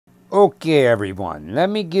Okay, everyone, let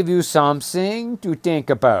me give you something to think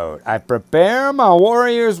about. I prepare my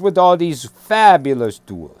warriors with all these fabulous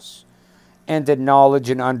tools and the knowledge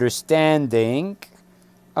and understanding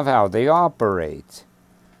of how they operate.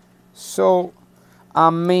 So, I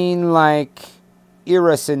mean, like,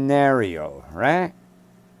 here's a scenario, right?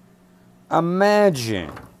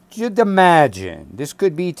 Imagine, just imagine, this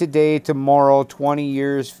could be today, tomorrow, 20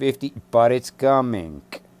 years, 50, but it's coming.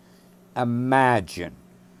 Imagine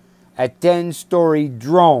a 10-story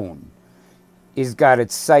drone is got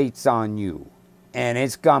its sights on you and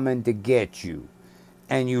it's coming to get you.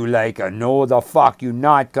 And you like, no the fuck, you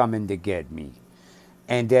not coming to get me.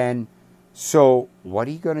 And then, so what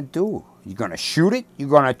are you going to do? You going to shoot it? You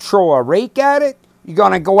going to throw a rake at it? You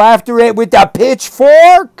going to go after it with a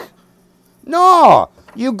pitchfork? No,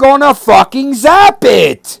 you going to fucking zap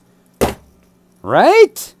it.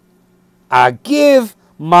 Right? I give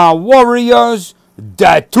my warriors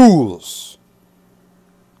the tools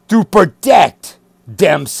to protect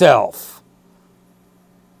themselves.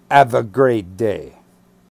 Have a great day.